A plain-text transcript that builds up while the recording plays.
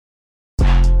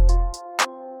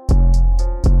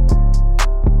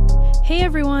Hey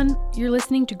everyone, you're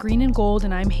listening to Green and Gold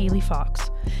and I'm Haley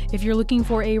Fox. If you're looking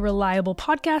for a reliable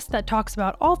podcast that talks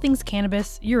about all things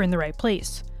cannabis, you're in the right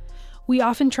place. We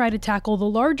often try to tackle the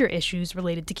larger issues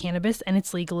related to cannabis and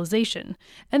its legalization.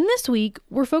 And this week,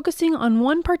 we're focusing on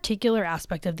one particular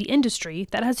aspect of the industry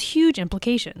that has huge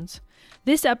implications.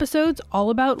 This episode's all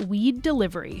about weed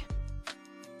delivery.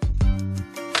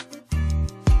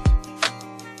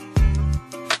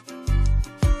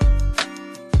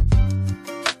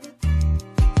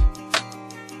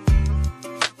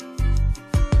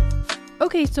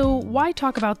 Okay, so why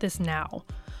talk about this now?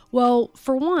 Well,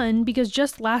 for one, because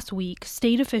just last week,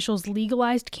 state officials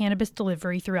legalized cannabis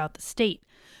delivery throughout the state,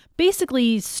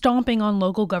 basically stomping on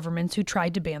local governments who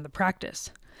tried to ban the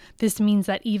practice. This means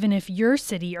that even if your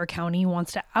city or county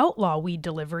wants to outlaw weed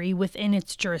delivery within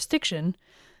its jurisdiction,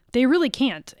 they really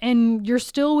can't, and you're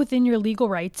still within your legal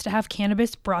rights to have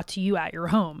cannabis brought to you at your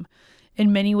home,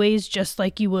 in many ways just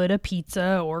like you would a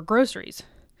pizza or groceries.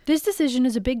 This decision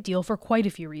is a big deal for quite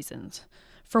a few reasons.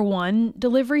 For one,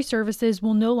 delivery services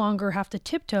will no longer have to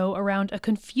tiptoe around a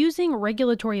confusing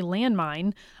regulatory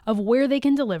landmine of where they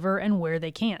can deliver and where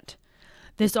they can't.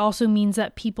 This also means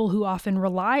that people who often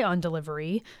rely on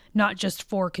delivery, not just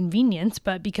for convenience,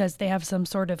 but because they have some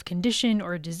sort of condition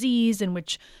or disease in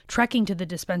which trekking to the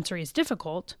dispensary is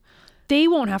difficult, they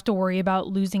won't have to worry about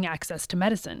losing access to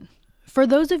medicine. For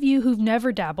those of you who've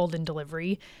never dabbled in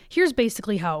delivery, here's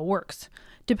basically how it works.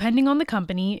 Depending on the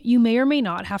company, you may or may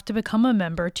not have to become a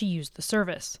member to use the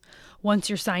service. Once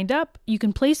you're signed up, you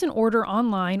can place an order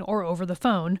online or over the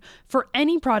phone for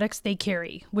any products they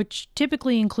carry, which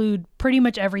typically include pretty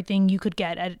much everything you could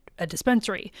get at a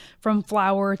dispensary, from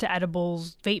flour to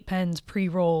edibles, vape pens,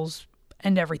 pre-rolls,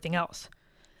 and everything else.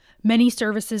 Many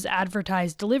services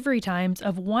advertise delivery times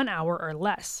of 1 hour or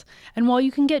less, and while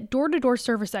you can get door-to-door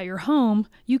service at your home,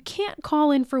 you can't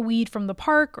call in for weed from the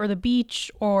park or the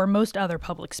beach or most other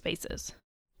public spaces.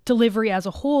 Delivery as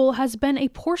a whole has been a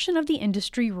portion of the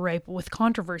industry ripe with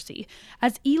controversy,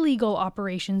 as illegal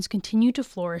operations continue to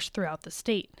flourish throughout the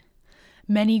state.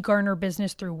 Many garner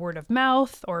business through word of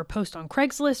mouth or post on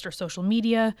Craigslist or social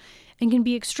media, and can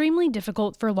be extremely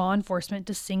difficult for law enforcement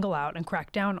to single out and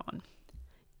crack down on.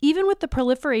 Even with the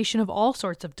proliferation of all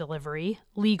sorts of delivery,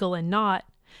 legal and not,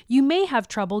 you may have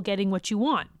trouble getting what you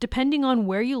want, depending on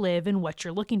where you live and what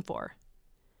you're looking for.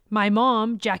 My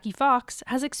mom, Jackie Fox,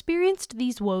 has experienced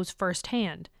these woes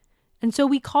firsthand, and so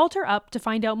we called her up to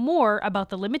find out more about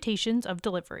the limitations of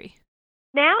delivery.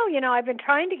 Now, I've been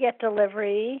trying to get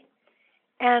delivery,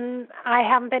 and I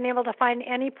haven't been able to find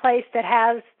any place that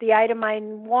has the item I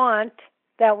want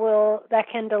that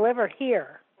can deliver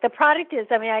here. The product is,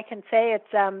 I can say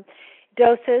it's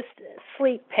Dosist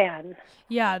Sleep Pen.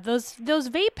 Yeah, those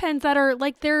vape pens that are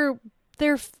like they're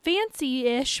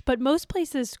fancy-ish, but most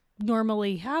places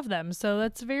normally have them. So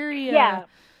that's very Yeah.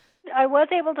 I was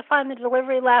able to find the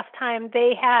delivery last time.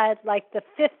 They had like the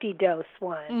 50 dose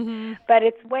one, but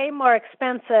it's way more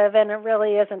expensive, and it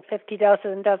really isn't 50 doses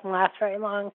and doesn't last very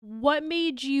long. What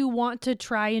made you want to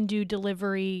try and do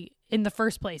delivery in the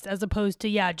first place, as opposed to,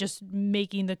 just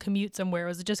making the commute somewhere?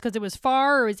 Was it just because it was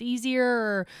far or it was easier,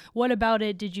 or what about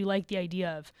it did you like the idea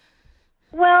of?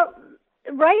 Well,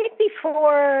 right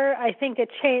before I think it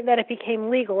changed, that it became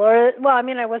legal,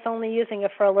 I was only using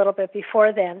it for a little bit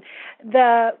before then.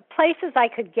 The places I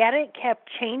could get it kept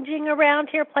changing around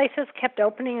here. Places kept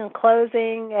opening and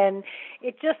closing, and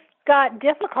it just got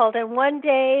difficult. And one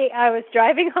day I was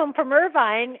driving home from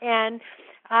Irvine, and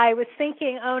I was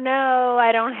thinking, oh no,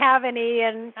 I don't have any,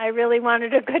 and I really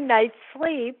wanted a good night's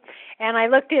sleep. And I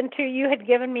looked into, you had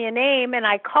given me a name, and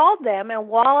I called them, and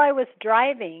while I was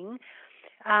driving,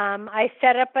 I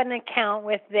set up an account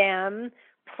with them,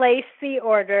 placed the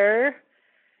order.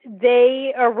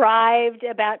 They arrived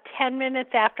about 10 minutes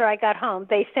after I got home.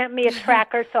 They sent me a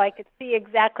tracker so I could see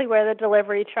exactly where the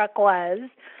delivery truck was.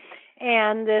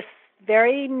 And this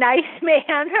very nice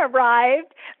man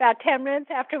arrived about 10 minutes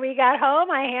after we got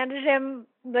home. I handed him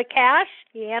the cash.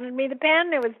 He handed me the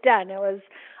pen. It was done. It was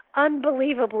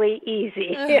unbelievably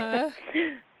easy.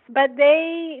 But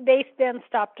they then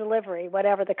stopped delivery,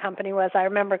 whatever the company was. I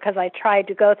remember because I tried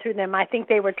to go through them. I think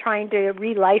they were trying to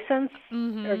relicense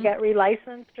or get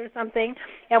relicensed or something,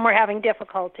 and were having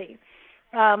difficulty,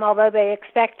 although they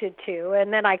expected to.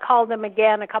 And then I called them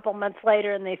again a couple months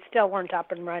later, and they still weren't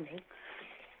up and running.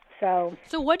 So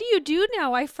what do you do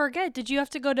now? I forget. Did you have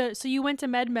to go to, so you went to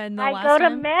MedMen the last time? I go to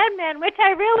MedMen, which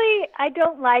I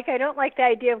don't like. I don't like the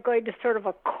idea of going to sort of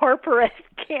a corporate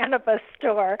cannabis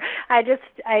store. I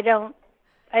don't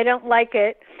like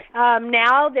it.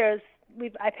 Now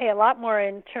I pay a lot more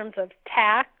in terms of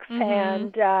tax,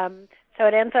 and so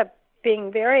it ends up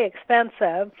being very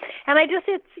expensive. And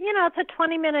it's a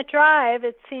 20-minute drive.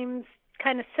 It seems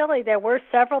kind of silly. There were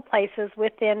several places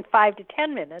within 5 to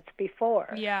 10 minutes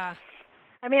before. Yeah.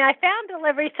 I mean, I found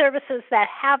delivery services that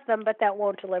have them, but that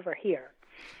won't deliver here.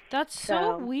 That's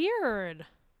so weird.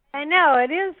 I know,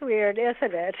 it is weird,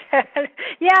 isn't it?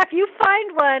 Yeah, if you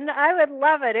find one, I would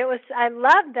love it. I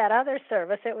loved that other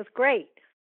service. It was great.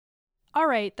 All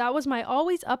right, that was my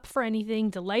always up for anything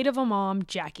delight of a mom,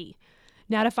 Jackie.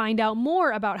 Now to find out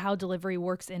more about how delivery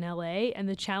works in LA and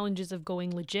the challenges of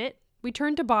going legit, we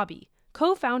turn to Bobby,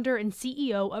 co-founder and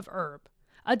CEO of Herb,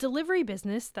 a delivery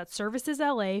business that services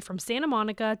LA from Santa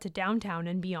Monica to downtown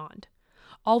and beyond.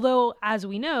 Although, as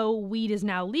we know, weed is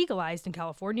now legalized in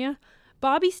California,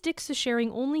 Bobby sticks to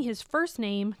sharing only his first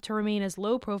name to remain as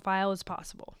low profile as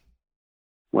possible.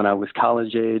 When I was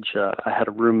college age, I had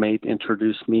a roommate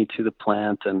introduce me to the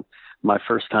plant, and my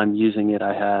first time using it,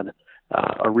 I had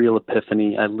a real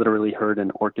epiphany. I literally heard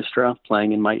an orchestra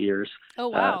playing in my ears. Oh,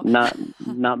 wow.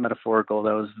 Not metaphorical.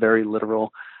 That was very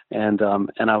literal. And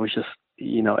I was just,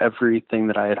 everything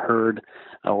that I had heard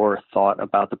or thought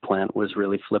about the plant was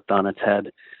really flipped on its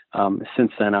head.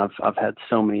 Since then, I've had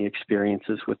so many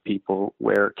experiences with people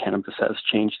where cannabis has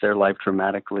changed their life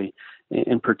dramatically,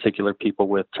 in particular people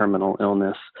with terminal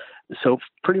illness. So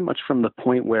pretty much from the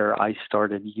point where I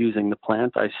started using the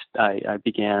plant, I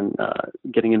began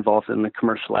getting involved in the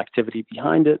commercial activity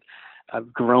behind it.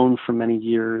 I've grown for many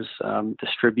years,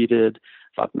 distributed,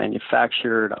 I've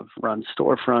manufactured, I've run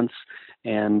storefronts,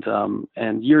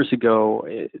 and years ago,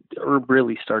 Herb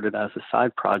really started as a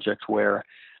side project where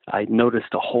I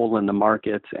noticed a hole in the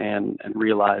market and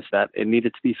realized that it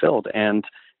needed to be filled. And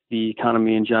the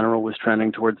economy in general was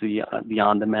trending towards the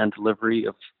on-demand delivery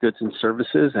of goods and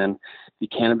services, and the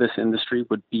cannabis industry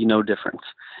would be no different.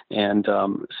 And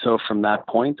so from that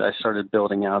point, I started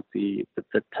building out the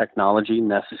technology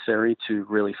necessary to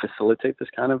really facilitate this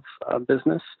kind of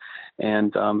business.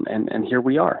 And here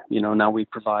we are. Now we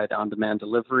provide on-demand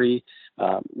delivery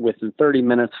within 30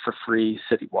 minutes for free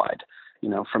citywide.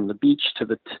 From the beach to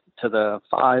the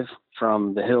 5,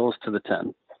 from the hills to the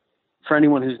 10. For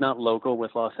anyone who's not local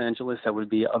with Los Angeles, that would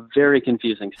be a very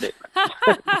confusing statement.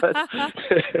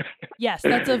 Yes,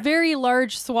 that's a very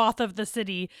large swath of the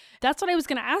city. That's what I was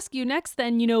going to ask you next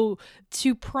then,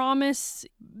 to promise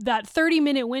that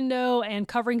 30-minute window and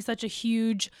covering such a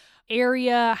huge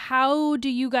area. How do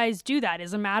you guys do that?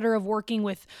 Is it a matter of working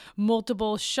with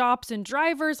multiple shops and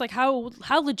drivers? Like how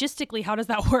logistically, how does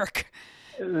that work?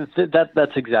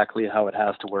 That's exactly how it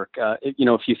has to work.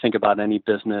 If you think about any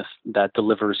business that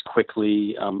delivers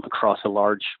quickly across a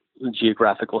large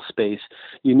geographical space,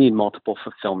 you need multiple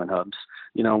fulfillment hubs.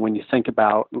 When you think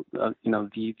about,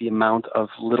 the amount of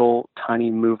little tiny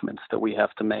movements that we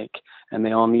have to make, and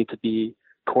they all need to be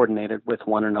coordinated with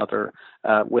one another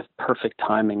with perfect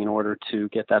timing in order to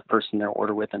get that person their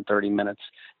order within 30 minutes.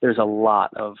 There's a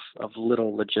lot of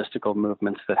little logistical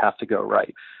movements that have to go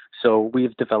right. So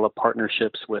we've developed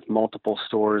partnerships with multiple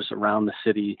stores around the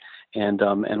city, and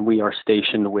we are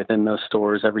stationed within those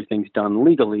stores. Everything's done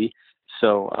legally.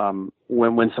 So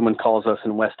when someone calls us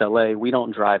in West LA, we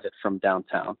don't drive it from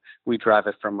downtown. We drive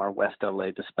it from our West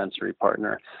LA dispensary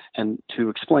partner. And to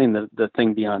explain the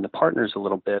thing beyond the partners a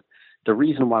little bit, the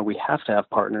reason why we have to have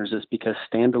partners is because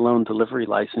standalone delivery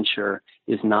licensure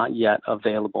is not yet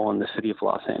available in the city of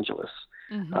Los Angeles.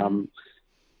 Mm-hmm.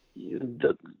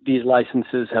 These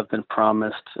licenses have been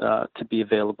promised to be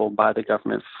available by the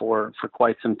government for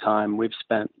quite some time. We've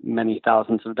spent many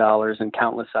thousands of dollars and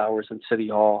countless hours in City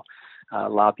Hall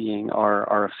lobbying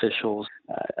our officials.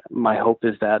 My hope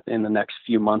is that in the next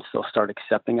few months they'll start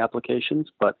accepting applications,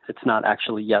 but it's not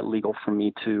actually yet legal for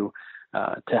me to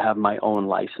have my own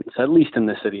license, at least in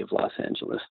the city of Los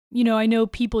Angeles. I know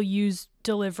people use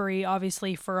delivery,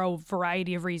 obviously, for a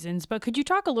variety of reasons, but could you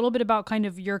talk a little bit about kind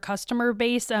of your customer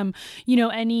base?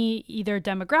 Any either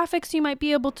demographics you might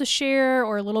be able to share,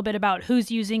 or a little bit about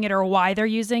who's using it or why they're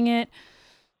using it?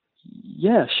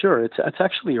 Yeah, sure. It's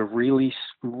actually a really,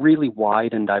 really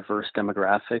wide and diverse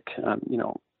demographic,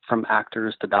 from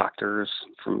actors to doctors,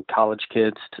 from college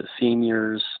kids to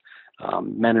seniors.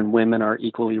 Men and women are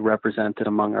equally represented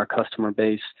among our customer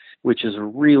base, which is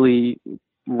really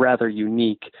rather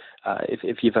unique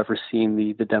if you've ever seen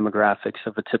the demographics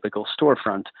of a typical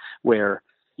storefront where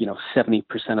 70%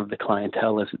 of the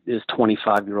clientele is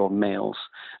 25-year-old males.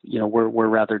 We're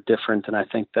rather different, and I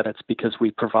think that it's because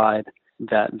we provide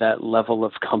that level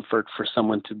of comfort for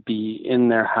someone to be in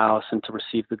their house and to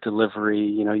receive the delivery.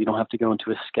 You don't have to go into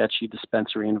a sketchy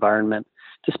dispensary environment.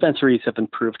 Dispensaries have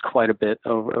improved quite a bit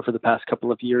over the past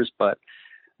couple of years, but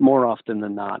more often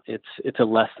than not, it's a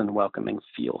less than welcoming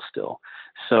feel still.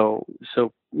 So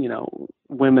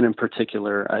women in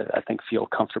particular, I think, feel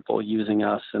comfortable using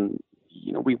us, and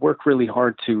we work really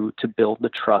hard to build the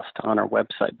trust on our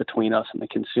website between us and the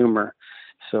consumer.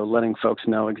 So letting folks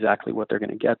know exactly what they're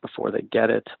going to get before they get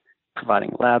it,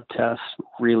 providing lab tests,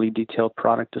 really detailed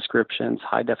product descriptions,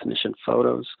 high definition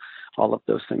photos, all of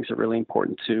those things are really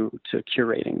important to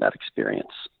curating that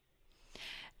experience.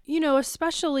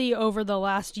 Especially over the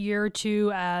last year or two,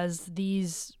 as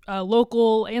these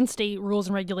local and state rules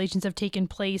and regulations have taken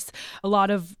place, a lot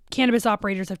of cannabis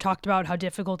operators have talked about how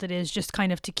difficult it is just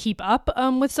kind of to keep up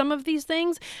with some of these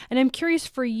things. And I'm curious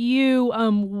for you,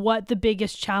 what the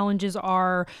biggest challenges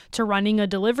are to running a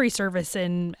delivery service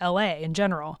in LA in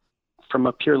general. From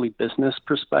a purely business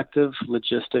perspective,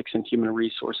 logistics and human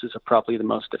resources are probably the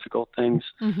most difficult things.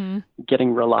 Mm-hmm.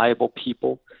 Getting reliable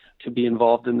people to be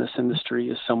involved in this industry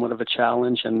is somewhat of a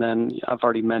challenge. And then I've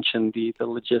already mentioned the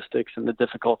logistics and the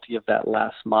difficulty of that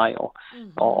last mile,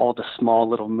 mm-hmm. all the small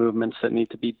little movements that need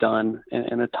to be done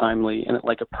in a timely and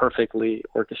like a perfectly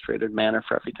orchestrated manner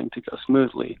for everything to go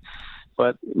smoothly.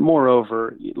 But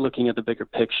moreover, looking at the bigger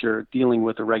picture, dealing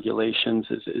with the regulations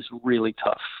is really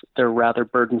tough. They're rather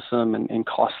burdensome and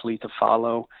costly to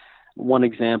follow. One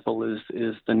example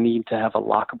is the need to have a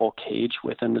lockable cage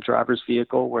within the driver's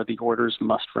vehicle where the orders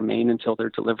must remain until they're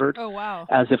delivered. Oh, wow.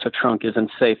 As if a trunk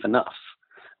isn't safe enough.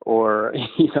 Or,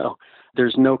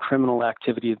 there's no criminal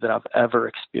activity that I've ever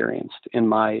experienced in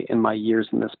my years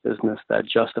in this business that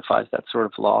justifies that sort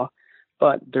of law.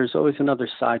 But there's always another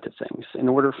side to things. In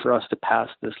order for us to pass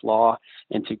this law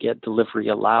and to get delivery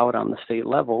allowed on the state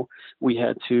level, we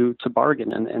had to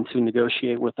bargain and to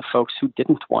negotiate with the folks who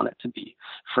didn't want it to be.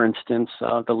 For instance,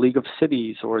 the League of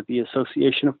Cities or the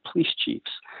Association of Police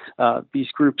Chiefs. These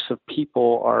groups of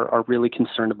people are really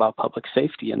concerned about public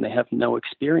safety, and they have no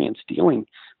experience dealing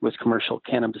with commercial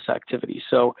cannabis activity.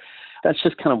 So that's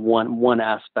just kind of one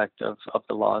aspect of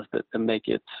the laws that make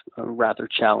it rather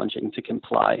challenging to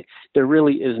comply. There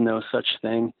really is no such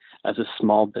thing as a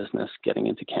small business getting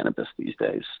into cannabis these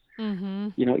days. Mm-hmm.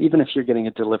 Even if you're getting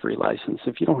a delivery license,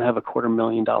 if you don't have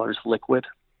 $250,000 liquid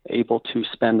able to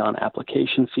spend on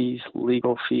application fees,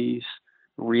 legal fees,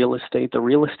 real estate, the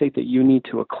real estate that you need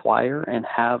to acquire and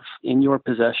have in your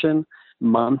possession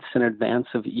months in advance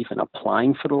of even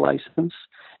applying for the license,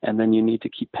 and then you need to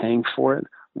keep paying for it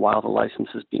while the license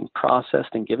is being processed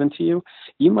and given to you,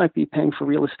 you might be paying for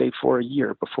real estate for a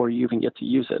year before you even get to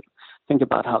use it. Think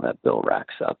about how that bill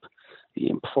racks up. The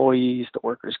employees, the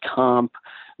workers' comp,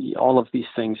 all of these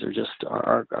things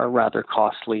are rather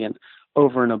costly and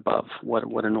over and above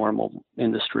what a normal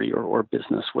industry or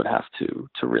business would have to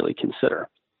really consider.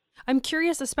 I'm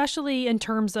curious, especially in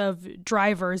terms of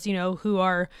drivers, who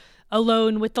are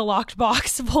alone with the locked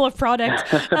box full of products.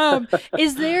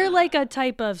 Is there like a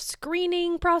type of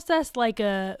screening process like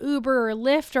a Uber or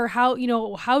Lyft, or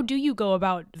how do you go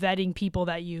about vetting people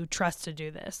that you trust to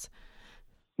do this?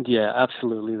 Yeah,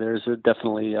 absolutely. There's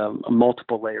definitely a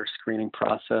multiple layer screening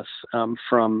process,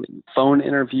 from phone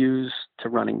interviews to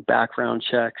running background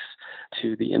checks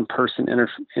to the in-person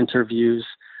interviews.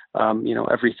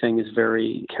 Everything is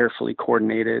very carefully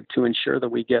coordinated to ensure that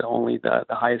we get only the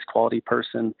highest quality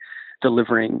person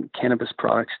delivering cannabis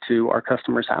products to our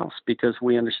customer's house, because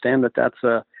we understand that that's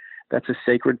a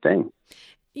sacred thing.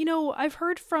 I've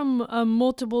heard from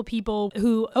multiple people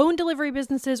who own delivery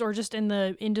businesses or just in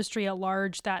the industry at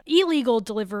large that illegal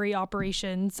delivery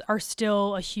operations are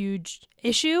still a huge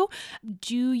issue.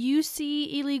 Do you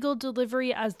see illegal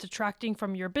delivery as detracting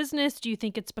from your business? Do you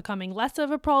think it's becoming less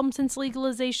of a problem since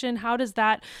legalization? How does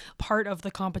that part of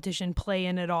the competition play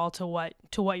in at all to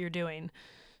what you're doing?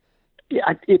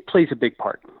 Yeah, it plays a big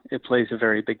part. It plays a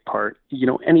very big part.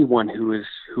 Anyone who's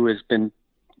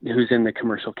in the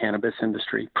commercial cannabis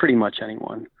industry, pretty much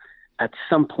anyone, at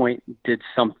some point did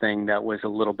something that was a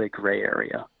little bit gray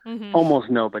area. Mm-hmm. Almost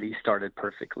nobody started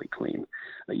perfectly clean.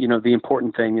 The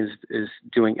important thing is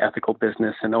doing ethical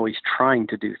business and always trying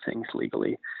to do things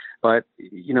legally. But,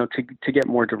 to get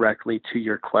more directly to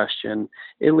your question,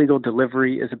 illegal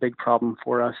delivery is a big problem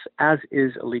for us, as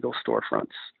is illegal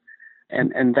storefronts.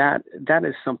 And that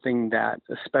is something that,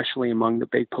 especially among the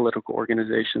big political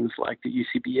organizations like the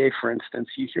UCBA, for instance,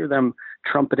 you hear them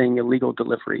trumpeting illegal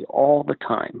delivery all the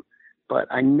time. But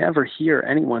I never hear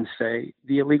anyone say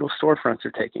the illegal storefronts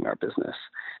are taking our business.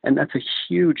 And that's a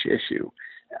huge issue.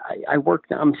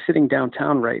 I'm sitting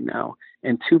downtown right now,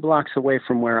 and 2 blocks away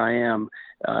from where I am,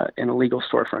 an illegal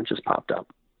storefront just popped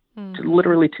up. Mm-hmm.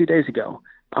 Literally 2 days ago.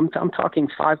 I'm talking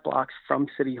 5 blocks from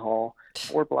City Hall,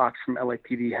 4 blocks from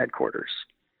LAPD headquarters.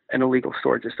 An illegal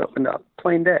store just opened up.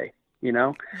 Plain day.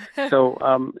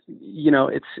 So,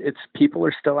 it's people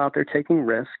are still out there taking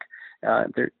risk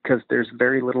because there's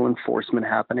very little enforcement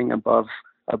happening above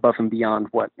and beyond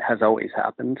what has always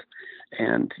happened.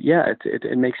 And yeah,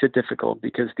 it makes it difficult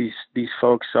because these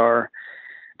folks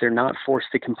they're not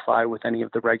forced to comply with any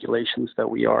of the regulations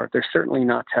that we are. They're certainly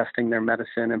not testing their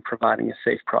medicine and providing a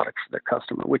safe product for their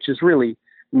customer, which is really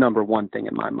number one thing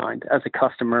in my mind as a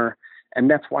customer.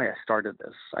 And that's why I started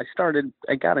this.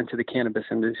 I got into the cannabis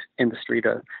industry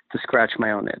to scratch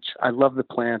my own itch. I love the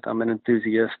plant. I'm an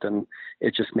enthusiast, and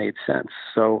it just made sense.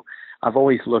 So I've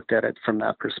always looked at it from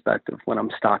that perspective when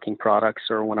I'm stocking products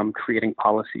or when I'm creating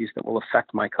policies that will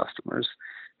affect my customers.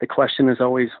 The question is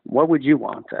always, what would you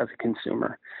want as a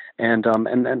consumer? And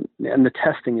the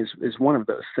testing is one of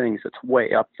those things that's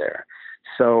way up there.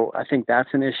 So I think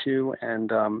that's an issue.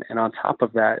 And on top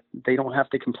of that, they don't have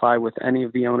to comply with any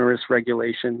of the onerous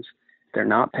regulations. They're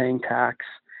not paying tax.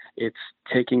 It's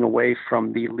taking away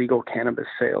from the legal cannabis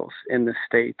sales in the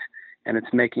state, and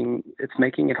it's making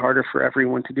it harder for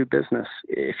everyone to do business.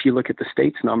 If you look at the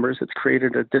state's numbers, it's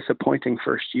created a disappointing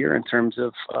first year in terms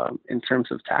of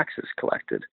taxes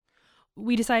collected.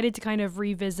 We decided to kind of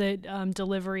revisit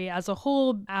delivery as a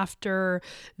whole after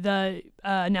the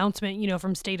announcement,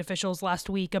 from state officials last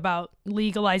week about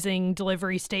legalizing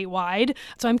delivery statewide.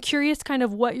 So I'm curious kind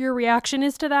of what your reaction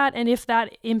is to that and if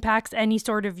that impacts any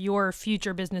sort of your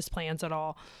future business plans at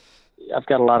all. I've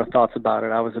got a lot of thoughts about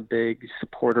it. I was a big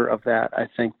supporter of that. I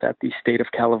think that the state of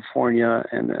California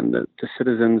and the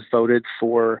citizens voted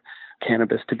for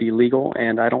cannabis to be legal,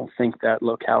 and I don't think that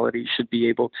locality should be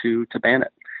able to ban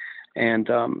it. And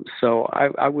so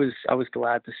I was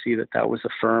glad to see that was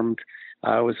affirmed.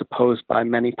 I was opposed by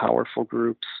many powerful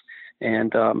groups,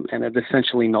 and it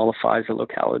essentially nullifies a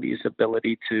locality's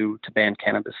ability to ban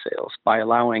cannabis sales by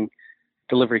allowing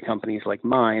delivery companies like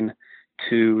mine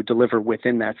to deliver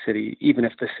within that city, even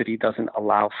if the city doesn't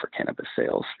allow for cannabis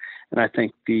sales. And I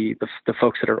think the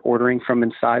folks that are ordering from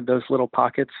inside those little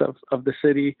pockets of the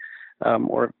city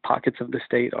or pockets of the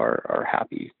state are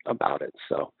happy about it.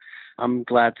 So I'm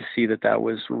glad to see that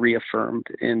was reaffirmed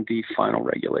in the final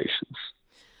regulations.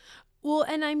 Well,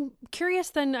 and I'm curious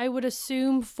then, I would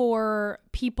assume for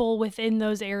people within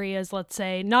those areas, let's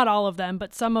say, not all of them,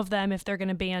 but some of them, if they're going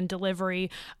to ban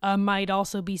delivery, might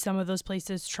also be some of those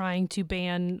places trying to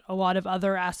ban a lot of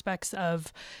other aspects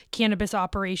of cannabis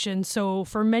operations. So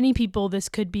for many people, this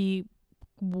could be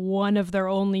one of their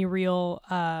only real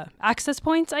access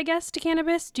points, I guess, to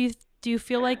cannabis. Do you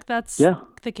feel like that's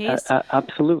the case?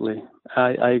 Absolutely.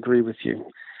 I agree with you.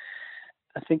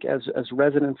 I think as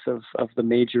residents of the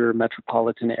major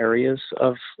metropolitan areas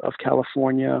of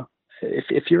California,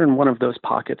 if you're in one of those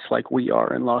pockets like we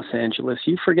are in Los Angeles,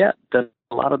 you forget that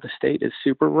a lot of the state is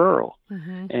super rural,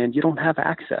 and you don't have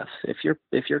access. If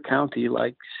your county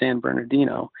like San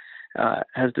Bernardino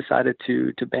has decided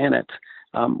to ban it,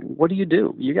 what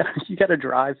do? You got to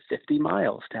drive 50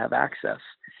 miles to have access.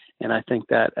 And I think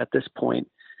that at this point,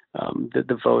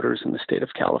 the voters in the state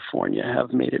of California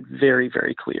have made it very,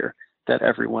 very clear that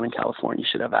everyone in California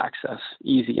should have access,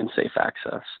 easy and safe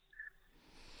access.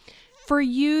 For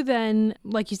you then,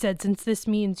 like you said, since this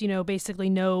means, basically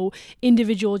no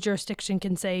individual jurisdiction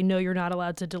can say, no, you're not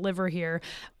allowed to deliver here,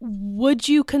 would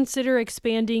you consider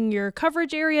expanding your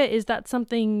coverage area? Is that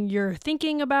something you're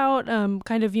thinking about?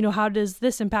 How does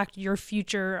this impact your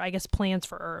future, I guess, plans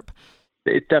for Herb?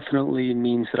 It definitely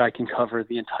means that I can cover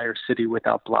the entire city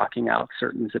without blocking out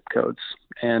certain zip codes.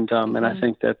 And I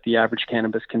think that the average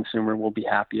cannabis consumer will be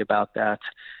happy about that.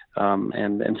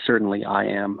 And certainly I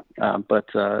am. But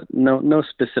no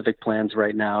specific plans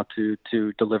right now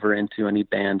to deliver into any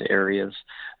banned areas.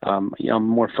 I'm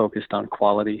more focused on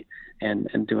quality and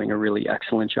doing a really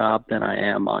excellent job than I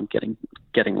am on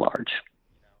getting large.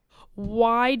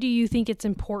 Why do you think it's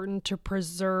important to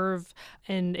preserve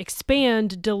and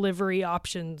expand delivery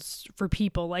options for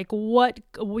people? Like what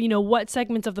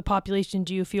segments of the population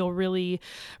do you feel really,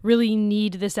 really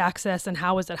need this access, and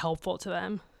how is it helpful to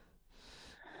them?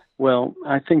 Well,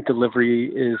 I think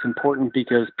delivery is important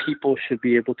because people should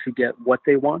be able to get what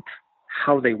they want,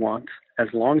 how they want, as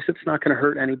long as it's not going to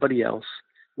hurt anybody else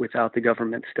without the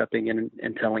government stepping in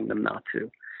and telling them not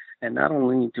to. And not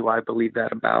only do I believe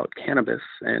that about cannabis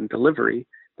and delivery,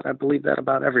 but I believe that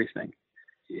about everything.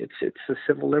 It's a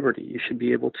civil liberty. You should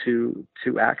be able to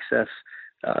access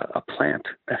a plant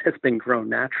that has been grown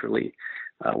naturally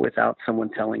without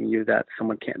someone telling you that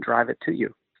someone can't drive it to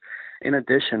you. In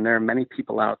addition, there are many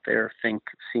people out there, think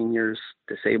seniors,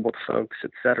 disabled folks,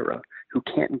 etc., who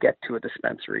can't get to a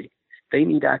dispensary. They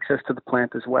need access to the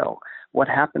plant as well. What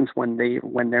happens when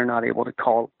they're not able to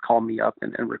call me up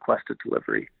and request a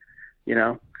delivery?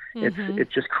 It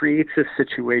just creates a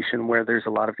situation where there's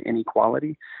a lot of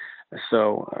inequality.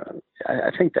 So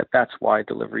I think that's why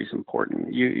delivery is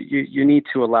important. You need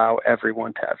to allow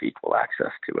everyone to have equal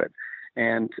access to it.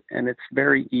 And it's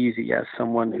very easy as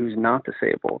someone who's not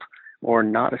disabled or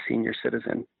not a senior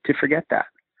citizen to forget that.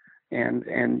 And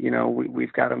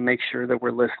we've got to make sure that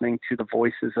we're listening to the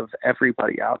voices of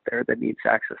everybody out there that needs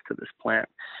access to this plan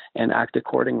and act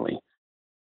accordingly.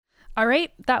 All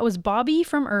right, that was Bobby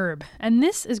from Herb, and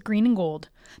this is Green and Gold.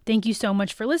 Thank you so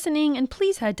much for listening, and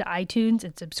please head to iTunes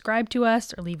and subscribe to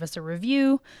us or leave us a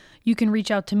review. You can reach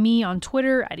out to me on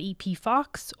Twitter at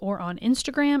EPFox or on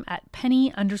Instagram at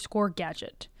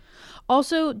Penny_Gadget.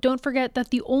 Also, don't forget that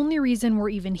the only reason we're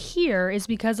even here is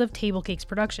because of Table Cakes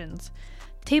Productions.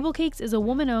 Table Cakes is a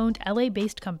woman-owned,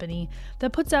 LA-based company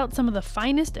that puts out some of the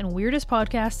finest and weirdest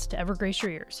podcasts to ever grace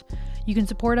your ears. You can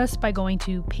support us by going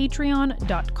to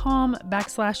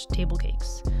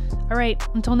patreon.com/tablecakes. All right,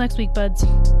 until next week, buds.